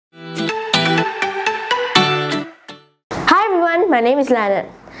my name is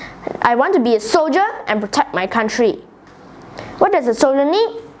Leonard. I want to be a soldier and protect my country. What does a soldier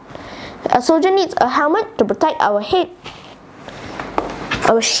need? A soldier needs a helmet to protect our head,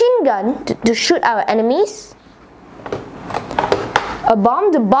 a machine gun to shoot our enemies, a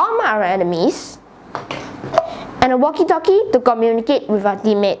bomb to bomb our enemies, and a walkie-talkie to communicate with our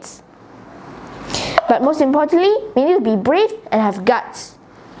teammates. But most importantly, we need to be brave and have guts.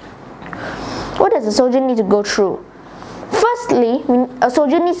 What does a soldier need to go through? Firstly, a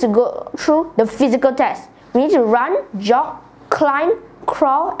soldier needs to go through the physical test. We need to run, jog, climb,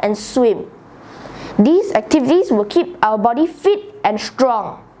 crawl, and swim. These activities will keep our body fit and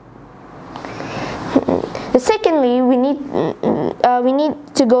strong. Secondly, we need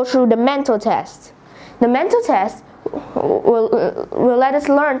to go through the mental test. The mental test will let us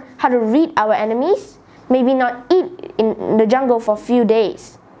learn how to read our enemies, maybe not eat in the jungle for a few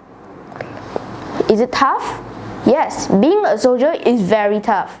days. Is it tough? Yes, being a soldier is very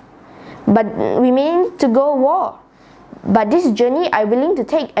tough. But we may need to go war. But this journey I'm willing to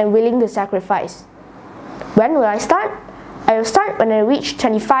take and willing to sacrifice. When will I start? I will start when I reach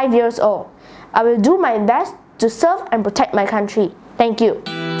 25 years old. I will do my best to serve and protect my country. Thank you.